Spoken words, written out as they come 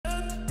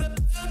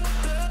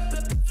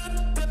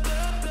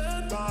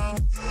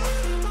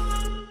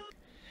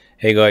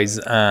Hey guys,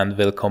 and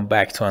welcome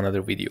back to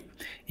another video.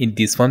 In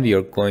this one we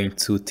are going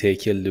to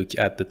take a look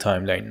at the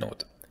timeline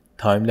node.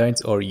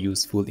 Timelines are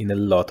useful in a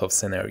lot of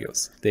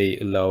scenarios. They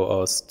allow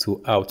us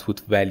to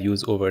output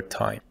values over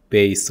time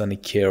based on a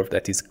curve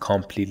that is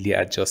completely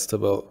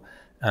adjustable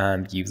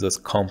and gives us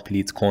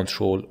complete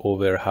control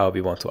over how we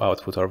want to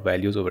output our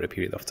values over a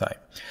period of time.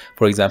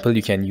 For example,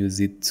 you can use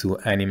it to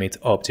animate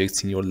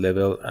objects in your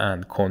level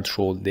and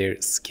control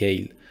their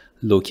scale,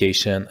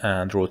 location,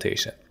 and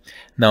rotation.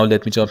 Now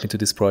let me jump into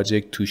this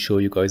project to show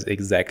you guys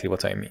exactly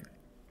what I mean.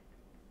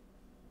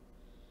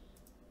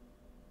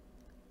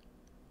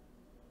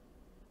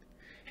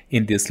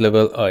 In this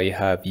level, I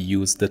have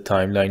used the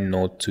timeline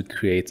node to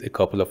create a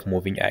couple of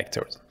moving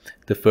actors.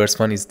 The first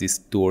one is this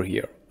door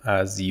here.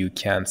 As you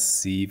can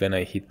see, when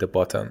I hit the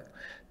button,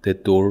 the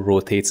door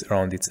rotates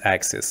around its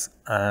axis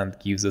and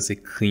gives us a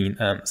clean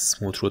and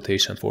smooth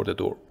rotation for the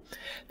door.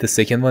 The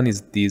second one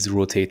is these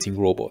rotating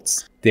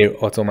robots. Their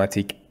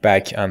automatic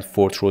back and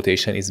forth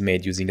rotation is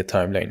made using a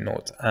timeline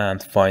node.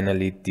 And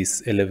finally,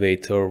 this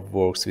elevator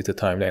works with a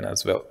timeline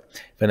as well.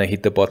 When I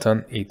hit the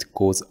button, it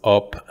goes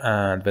up,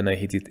 and when I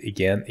hit it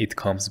again, it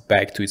comes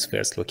back to its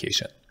first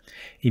location.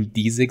 In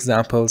these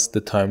examples,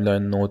 the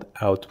timeline node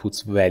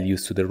outputs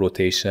values to the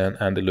rotation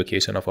and the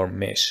location of our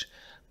mesh.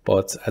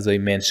 But as I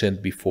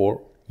mentioned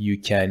before, you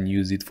can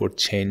use it for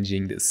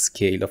changing the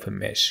scale of a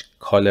mesh,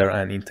 color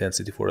and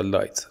intensity for a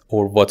light,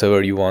 or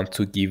whatever you want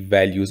to give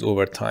values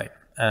over time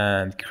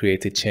and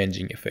create a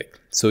changing effect.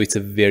 So it's a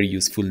very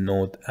useful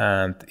node,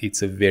 and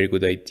it's a very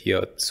good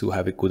idea to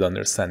have a good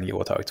understanding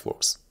about how it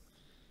works.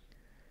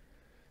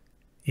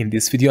 In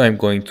this video, I'm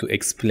going to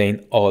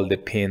explain all the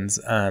pins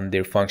and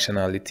their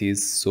functionalities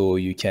so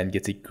you can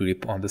get a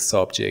grip on the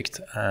subject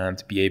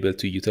and be able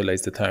to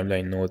utilize the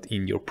timeline node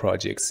in your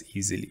projects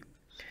easily.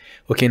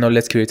 Okay, now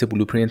let's create a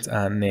blueprint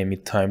and name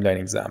it timeline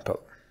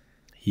example.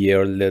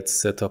 Here,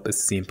 let's set up a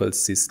simple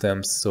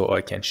system so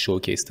I can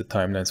showcase the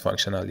timeline's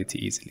functionality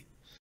easily.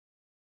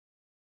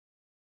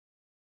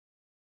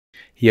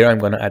 Here I'm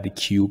going to add a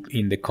cube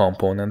in the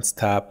components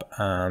tab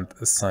and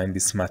assign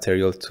this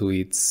material to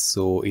it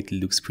so it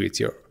looks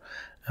prettier.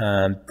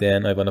 And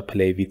then I want to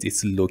play with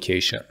its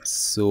location.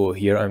 So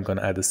here I'm going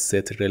to add a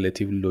set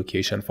relative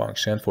location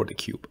function for the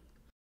cube.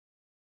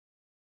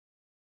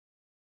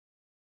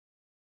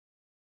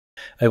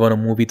 I want to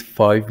move it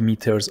 5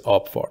 meters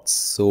upwards.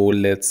 So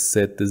let's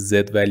set the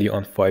Z value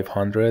on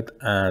 500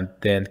 and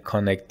then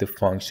connect the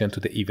function to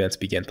the event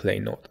begin play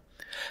node.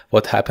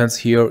 What happens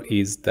here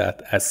is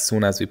that as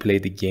soon as we play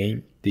the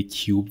game, the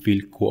cube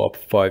will go up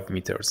 5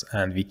 meters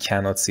and we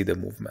cannot see the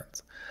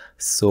movement.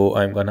 So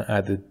I'm going to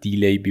add a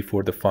delay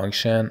before the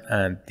function,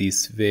 and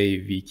this way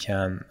we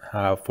can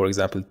have, for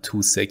example,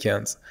 2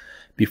 seconds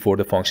before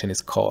the function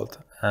is called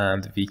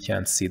and we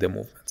can see the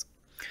movement.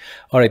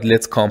 Alright,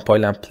 let's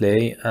compile and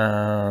play,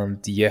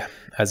 and yeah,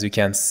 as you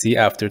can see,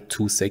 after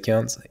 2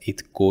 seconds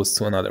it goes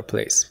to another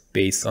place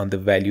based on the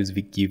values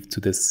we give to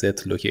the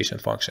set location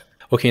function.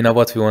 Okay, now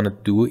what we want to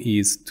do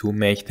is to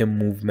make the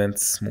movement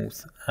smooth,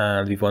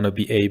 and we want to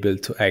be able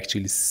to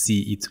actually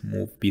see it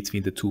move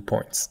between the 2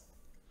 points.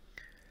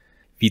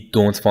 We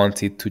don't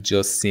want it to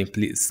just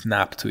simply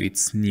snap to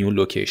its new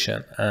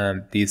location,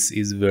 and this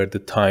is where the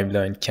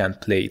timeline can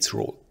play its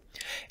role.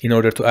 In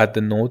order to add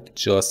the node,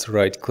 just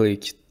right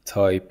click,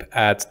 type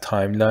add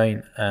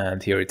timeline,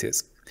 and here it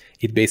is.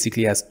 It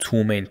basically has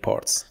 2 main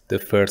parts. The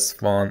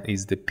first one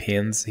is the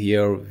pins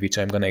here, which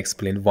I'm going to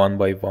explain one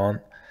by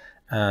one.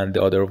 And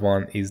the other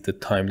one is the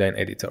timeline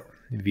editor,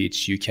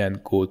 which you can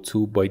go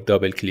to by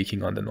double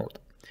clicking on the node.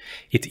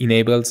 It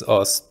enables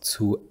us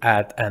to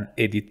add and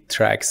edit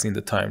tracks in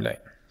the timeline.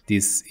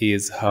 This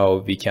is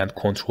how we can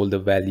control the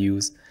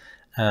values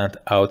and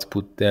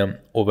output them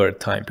over a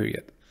time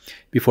period.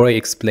 Before I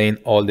explain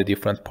all the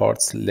different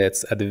parts,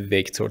 let's add a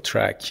vector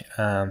track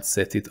and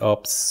set it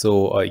up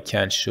so I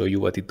can show you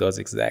what it does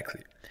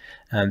exactly.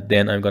 And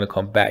then I'm going to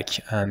come back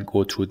and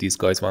go through these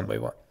guys one by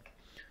one.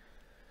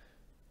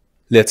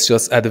 Let's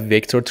just add a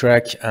vector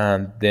track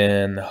and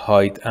then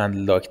hide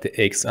and lock the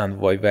X and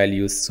Y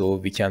values so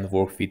we can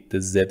work with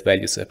the Z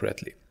value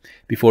separately.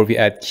 Before we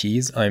add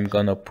keys, I'm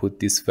gonna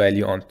put this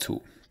value on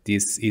 2.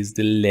 This is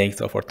the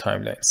length of our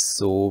timeline.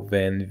 So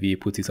when we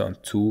put it on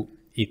 2,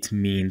 it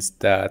means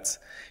that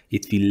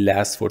it will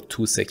last for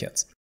 2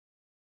 seconds.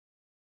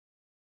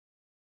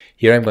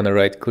 Here I'm gonna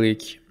right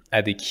click,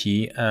 add a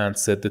key and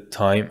set the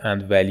time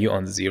and value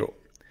on 0.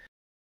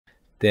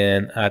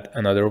 Then add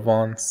another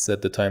one,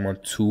 set the time on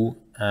 2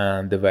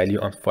 and the value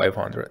on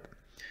 500.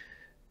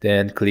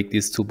 Then click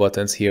these 2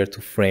 buttons here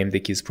to frame the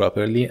keys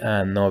properly,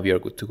 and now we are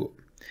good to go.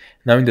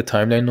 Now in the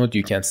timeline node,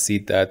 you can see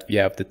that we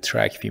have the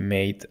track we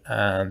made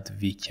and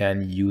we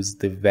can use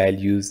the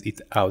values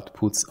it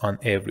outputs on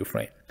every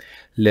frame.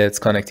 Let's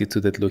connect it to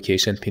the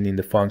location pin in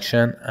the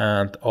function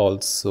and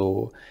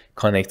also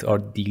connect our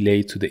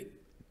delay to the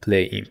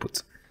play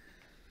input.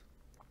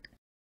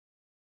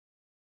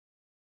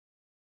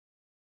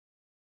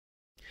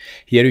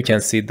 Here you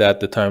can see that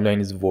the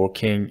timeline is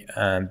working,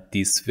 and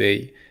this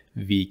way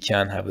we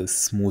can have a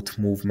smooth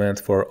movement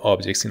for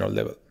objects in our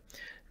level.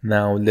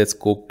 Now let's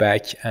go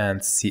back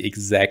and see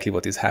exactly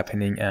what is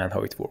happening and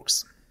how it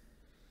works.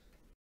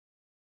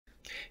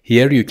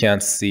 Here you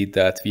can see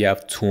that we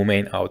have two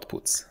main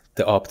outputs.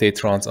 The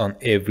update runs on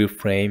every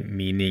frame,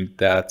 meaning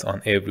that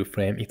on every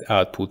frame it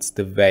outputs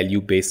the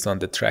value based on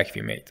the track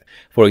we made.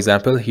 For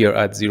example, here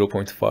at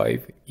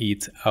 0.5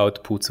 it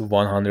outputs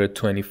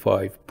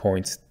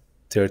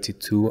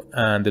 125.32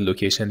 and the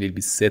location will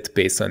be set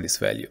based on this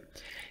value.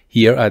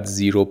 Here at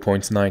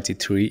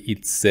 0.93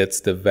 it sets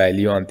the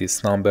value on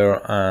this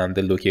number and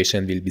the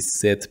location will be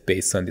set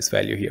based on this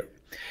value here.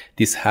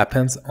 This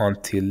happens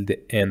until the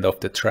end of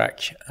the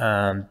track,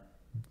 and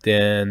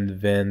then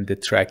when the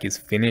track is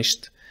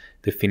finished,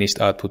 the finished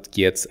output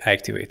gets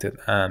activated,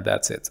 and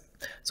that's it.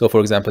 So for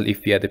example,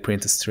 if we add a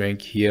print string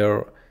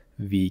here,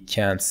 we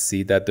can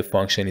see that the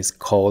function is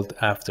called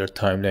after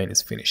timeline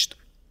is finished.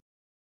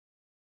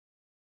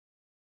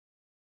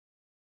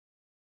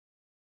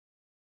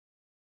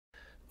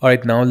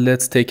 Alright, now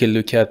let's take a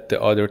look at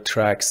the other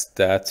tracks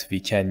that we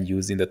can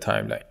use in the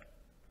timeline.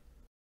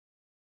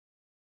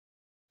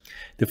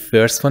 The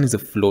first one is a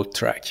float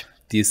track.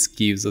 This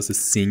gives us a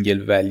single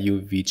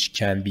value which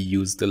can be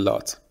used a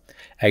lot.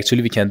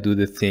 Actually, we can do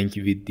the thing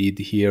we did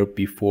here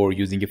before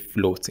using a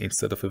float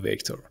instead of a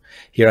vector.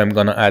 Here I'm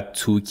gonna add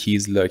two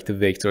keys like the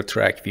vector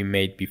track we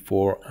made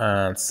before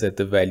and set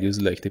the values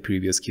like the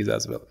previous keys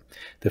as well.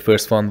 The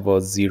first one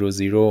was 0,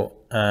 0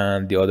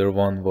 and the other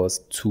one was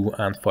 2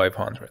 and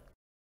 500.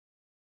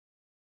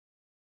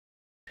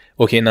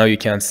 Okay, now you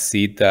can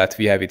see that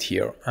we have it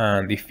here,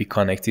 and if we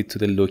connect it to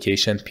the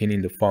location pin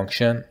in the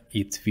function,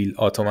 it will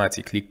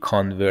automatically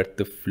convert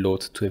the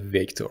float to a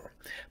vector.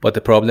 But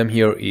the problem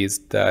here is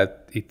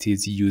that it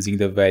is using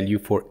the value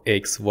for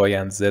x, y,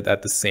 and z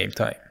at the same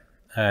time,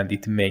 and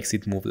it makes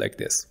it move like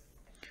this.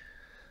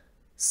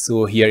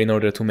 So here, in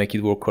order to make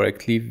it work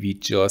correctly, we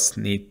just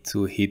need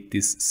to hit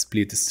this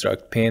split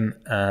struct pin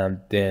and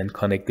then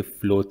connect the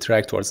float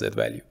track towards that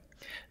value.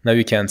 Now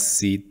you can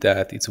see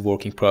that it's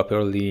working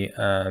properly,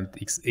 and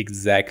it's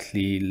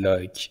exactly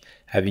like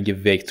having a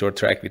vector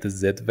track with a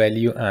z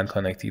value and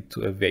connected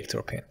to a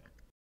vector pin.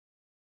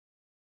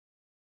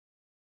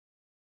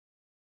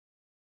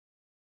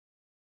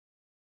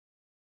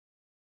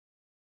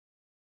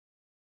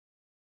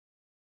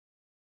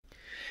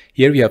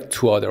 Here we have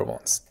two other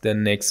ones. The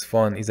next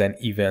one is an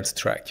event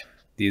track.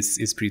 This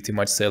is pretty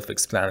much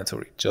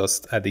self-explanatory.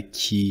 Just add a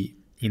key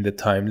in the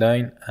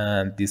timeline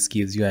and this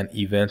gives you an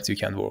event you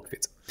can work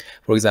with.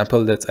 For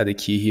example, let's add a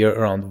key here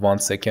around 1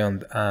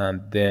 second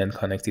and then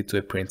connect it to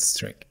a print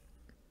string.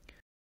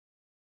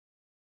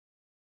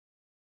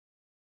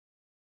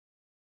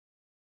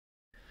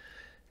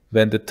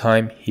 When the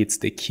time hits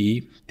the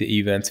key, the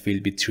event will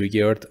be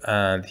triggered,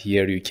 and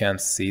here you can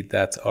see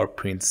that our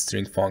print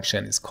string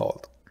function is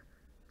called.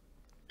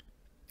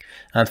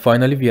 And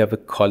finally, we have a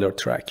color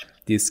track.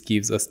 This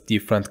gives us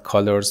different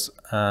colors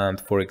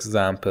and, for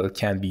example,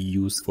 can be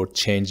used for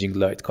changing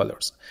light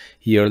colors.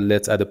 Here,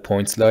 let's add a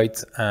point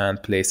light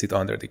and place it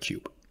under the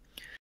cube.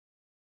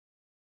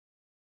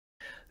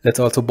 Let's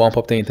also bump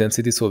up the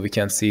intensity so we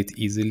can see it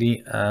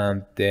easily,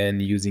 and then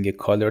using a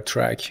color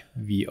track,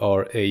 we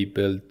are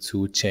able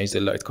to change the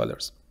light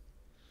colors.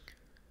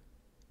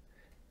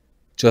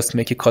 Just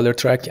make a color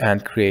track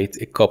and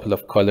create a couple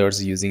of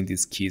colors using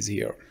these keys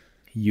here.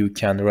 You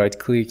can right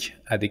click,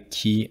 add a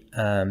key,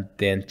 and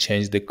then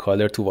change the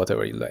color to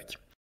whatever you like.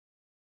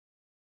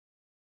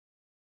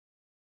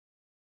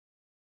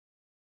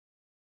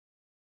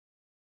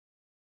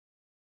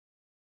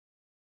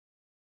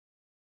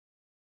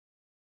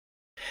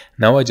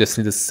 Now I just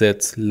need to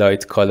set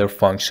light color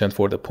function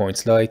for the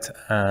point light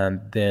and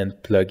then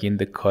plug in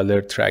the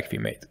color track we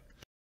made.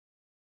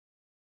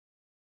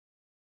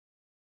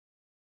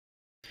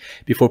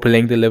 Before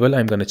playing the level,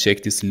 I'm going to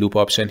check this loop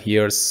option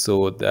here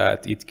so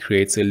that it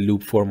creates a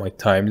loop for my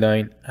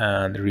timeline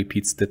and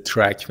repeats the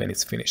track when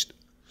it's finished.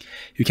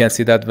 You can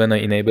see that when I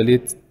enable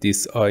it,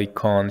 this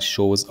icon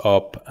shows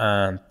up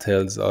and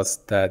tells us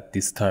that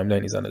this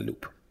timeline is on a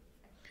loop.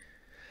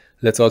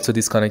 Let's also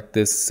disconnect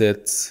the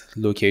set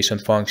location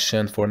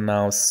function for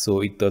now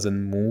so it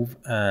doesn't move,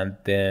 and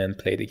then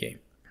play the game.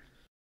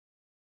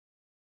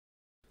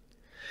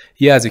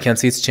 Yeah, as you can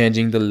see, it's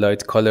changing the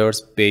light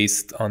colors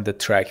based on the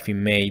track we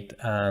made,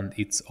 and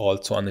it's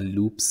also on a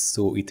loop,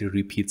 so it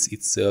repeats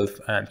itself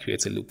and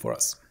creates a loop for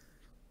us.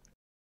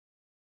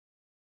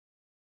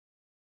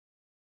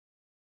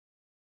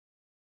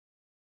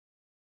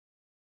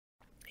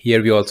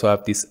 Here we also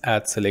have this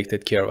add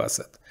selected curve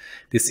asset.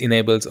 This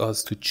enables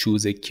us to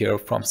choose a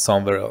curve from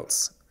somewhere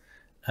else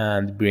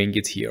and bring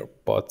it here,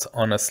 but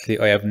honestly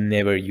I have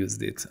never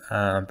used it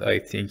and I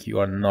think you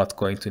are not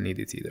going to need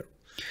it either.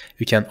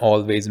 You can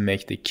always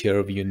make the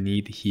curve you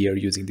need here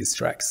using these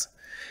tracks.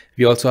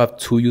 We also have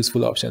two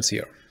useful options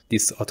here.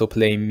 This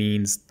autoplay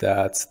means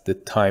that the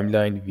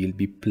timeline will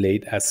be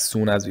played as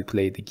soon as we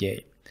play the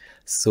game.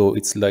 So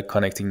it's like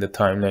connecting the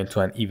timeline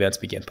to an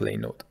event begin play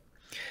node.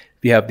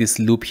 We have this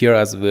loop here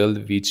as well,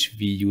 which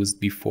we used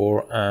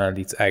before, and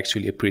it's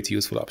actually a pretty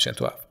useful option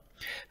to have.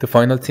 The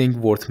final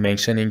thing worth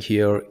mentioning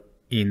here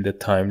in the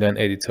timeline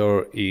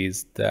editor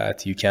is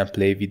that you can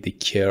play with the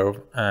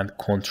curve and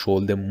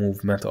control the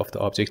movement of the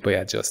object by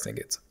adjusting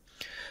it.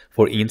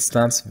 For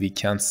instance, we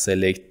can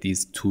select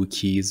these two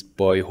keys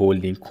by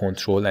holding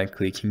Ctrl and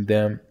clicking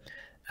them,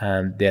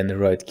 and then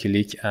right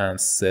click and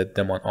set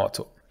them on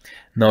auto.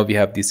 Now we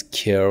have this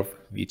curve,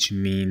 which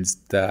means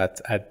that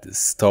at the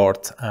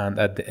start and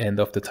at the end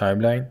of the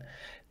timeline,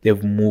 the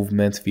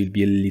movement will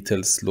be a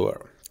little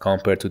slower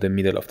compared to the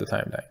middle of the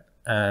timeline.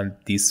 And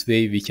this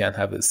way we can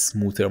have a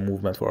smoother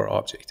movement for our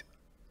object.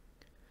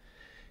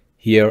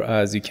 Here,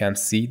 as you can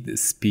see, the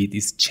speed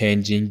is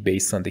changing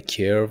based on the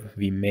curve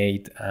we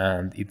made,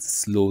 and it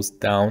slows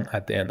down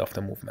at the end of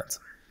the movement.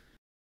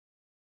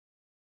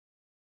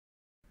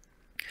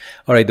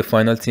 Alright, the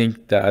final thing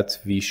that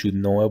we should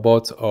know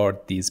about are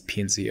these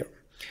pins here.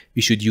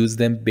 We should use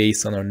them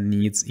based on our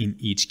needs in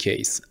each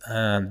case,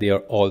 and they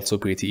are also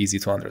pretty easy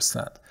to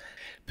understand.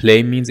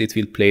 Play means it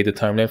will play the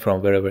timeline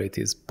from wherever it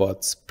is,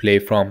 but play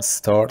from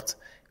start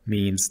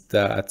means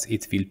that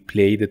it will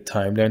play the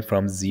timeline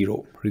from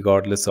zero,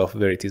 regardless of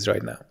where it is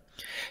right now.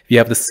 We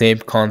have the same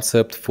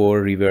concept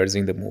for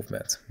reversing the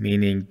movement,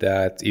 meaning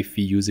that if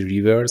we use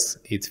reverse,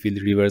 it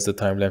will reverse the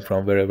timeline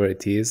from wherever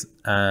it is,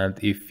 and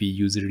if we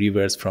use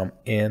reverse from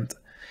end,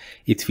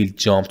 it will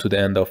jump to the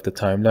end of the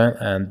timeline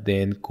and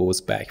then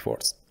goes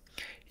backwards.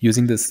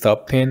 Using the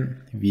stop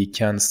pin, we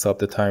can stop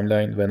the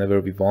timeline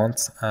whenever we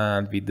want,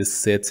 and with the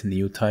set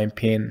new time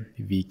pin,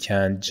 we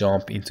can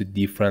jump into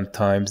different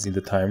times in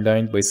the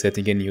timeline by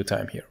setting a new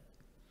time here.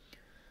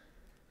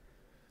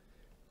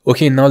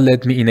 Okay, now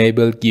let me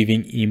enable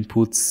giving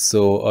inputs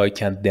so I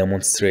can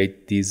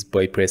demonstrate this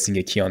by pressing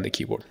a key on the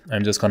keyboard.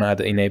 I'm just gonna add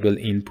enable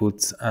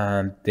inputs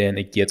and then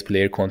a get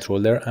player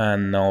controller,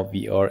 and now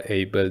we are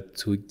able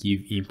to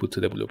give input to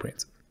the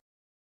blueprint.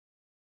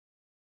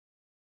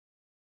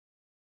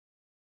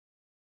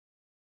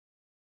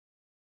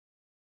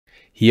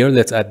 Here,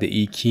 let's add the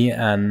E key,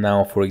 and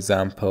now, for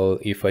example,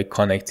 if I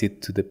connect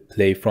it to the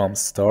play from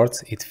start,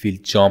 it will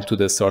jump to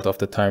the start of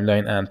the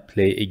timeline and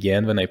play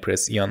again when I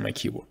press E on my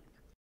keyboard.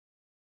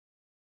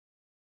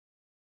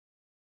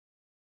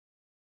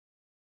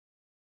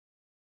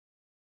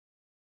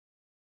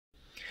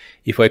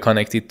 If I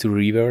connect it to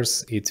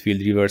reverse, it will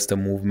reverse the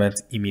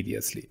movement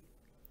immediately.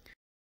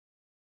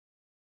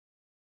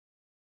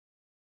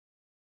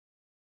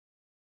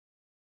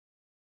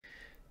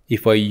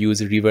 If I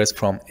use reverse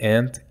from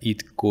end,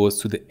 it goes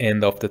to the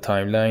end of the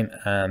timeline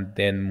and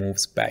then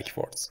moves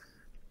backwards.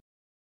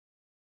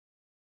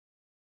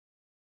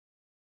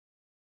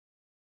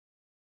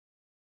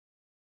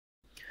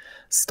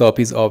 Stop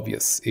is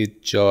obvious,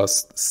 it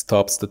just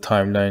stops the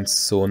timeline,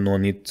 so no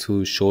need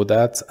to show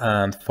that.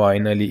 And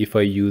finally, if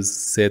I use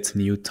set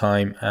new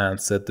time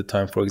and set the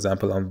time, for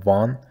example, on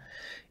 1,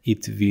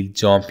 it will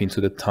jump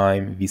into the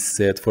time we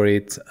set for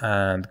it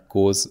and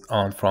goes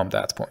on from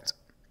that point.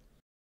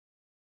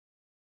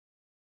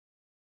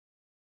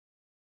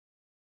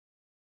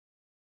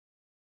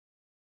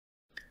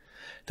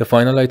 The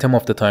final item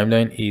of the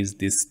timeline is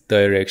this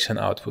direction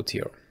output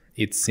here.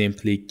 It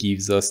simply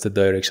gives us the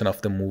direction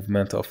of the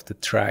movement of the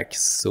track,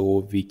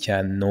 so we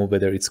can know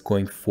whether it's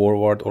going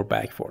forward or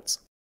backwards.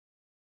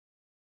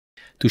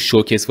 To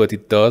showcase what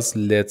it does,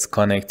 let's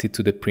connect it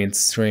to the print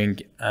string,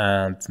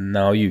 and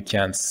now you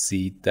can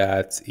see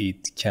that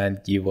it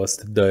can give us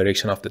the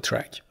direction of the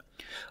track.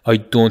 I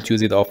don't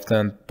use it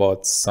often,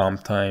 but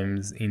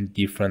sometimes in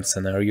different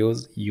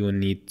scenarios, you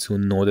need to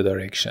know the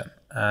direction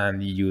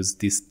and use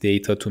this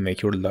data to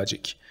make your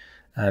logic,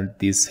 and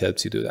this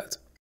helps you do that.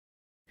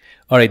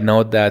 Alright,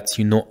 now that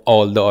you know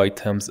all the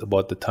items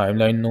about the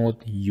timeline node,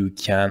 you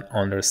can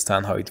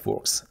understand how it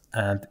works,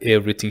 and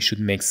everything should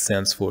make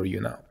sense for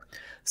you now.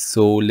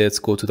 So let's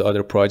go to the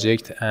other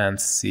project and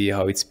see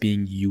how it's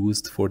being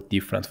used for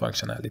different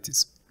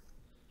functionalities.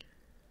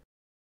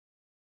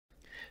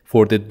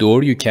 For the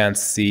door, you can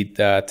see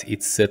that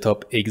it's set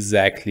up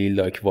exactly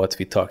like what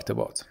we talked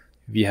about.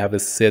 We have a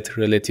set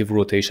relative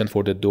rotation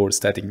for the door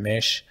static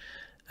mesh,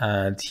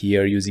 and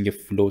here using a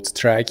float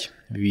track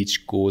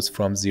which goes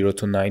from 0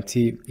 to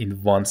 90 in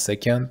 1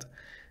 second,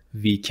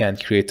 we can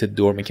create a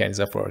door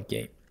mechanism for our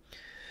game.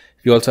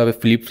 We also have a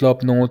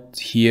flip-flop node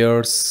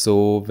here,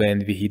 so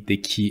when we hit the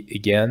key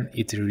again,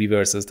 it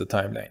reverses the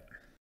timeline.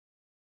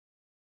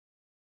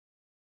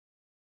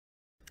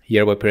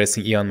 Here, by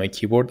pressing E on my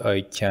keyboard,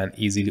 I can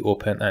easily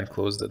open and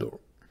close the door.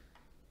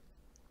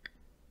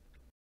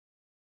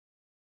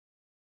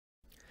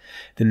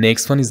 The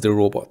next one is the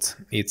robot.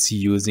 It's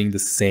using the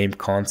same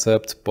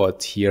concept,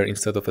 but here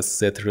instead of a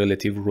set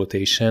relative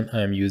rotation,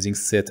 I'm using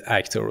set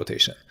actor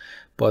rotation.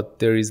 But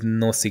there is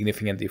no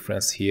significant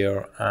difference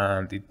here,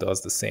 and it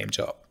does the same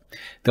job.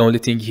 The only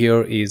thing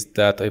here is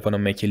that I want to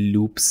make a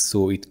loop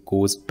so it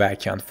goes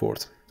back and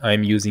forth.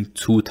 I'm using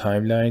 2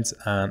 timelines,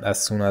 and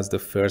as soon as the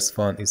first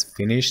one is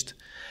finished,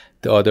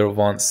 the other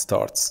one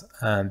starts,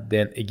 and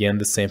then again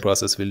the same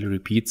process will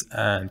repeat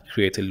and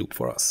create a loop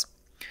for us.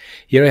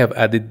 Here I have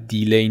added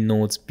delay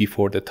nodes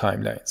before the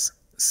timelines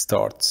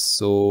start,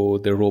 so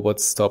the robot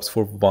stops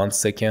for 1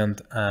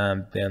 second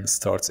and then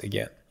starts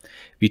again.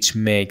 which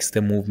makes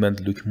the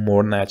movement look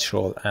more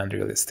natural and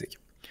realistic.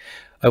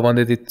 I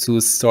wanted it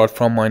to start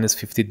from minus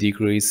 50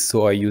 degrees,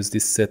 so I use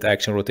this set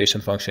action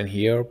rotation function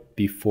here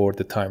before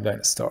the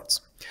timeline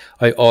starts.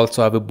 I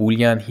also have a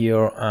boolean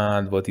here,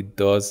 and what it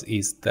does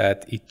is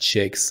that it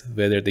checks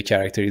whether the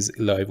character is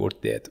alive or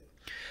dead.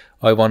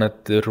 I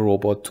wanted the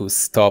robot to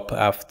stop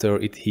after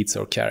it hits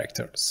our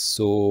character,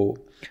 so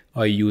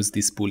I use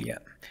this boolean.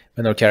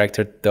 When our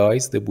character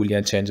dies, the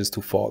boolean changes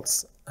to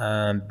false,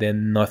 and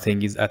then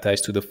nothing is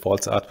attached to the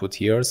false output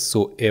here,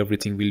 so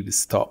everything will be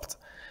stopped,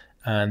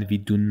 and we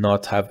do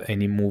not have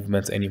any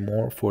movement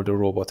anymore for the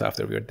robot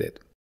after we are dead.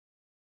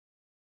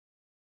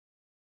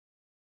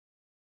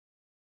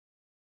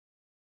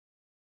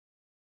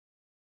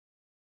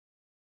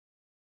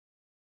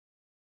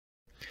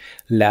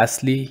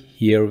 Lastly,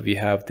 here we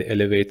have the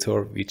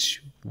elevator,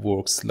 which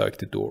works like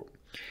the door.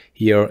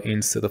 Here,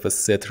 instead of a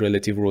set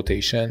relative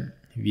rotation,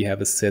 we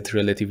have a set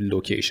relative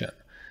location,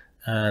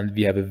 and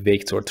we have a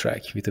vector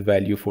track with a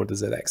value for the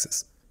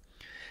z-axis.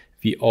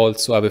 We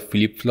also have a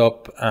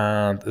flip-flop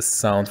and a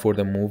sound for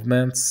the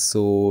movement,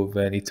 so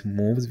when it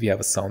moves, we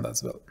have a sound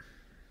as well.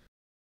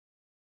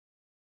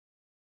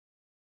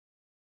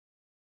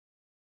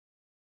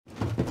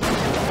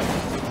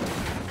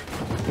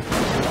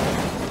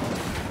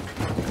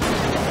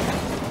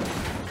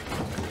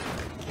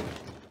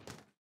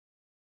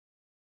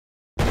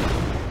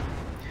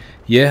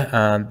 Yeah,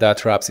 and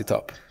that wraps it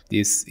up.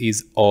 This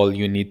is all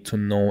you need to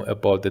know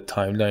about the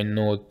timeline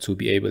node to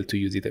be able to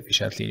use it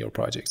efficiently in your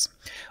projects.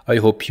 I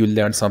hope you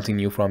learned something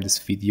new from this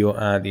video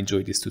and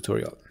enjoyed this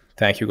tutorial.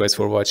 Thank you guys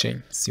for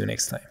watching. See you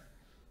next time.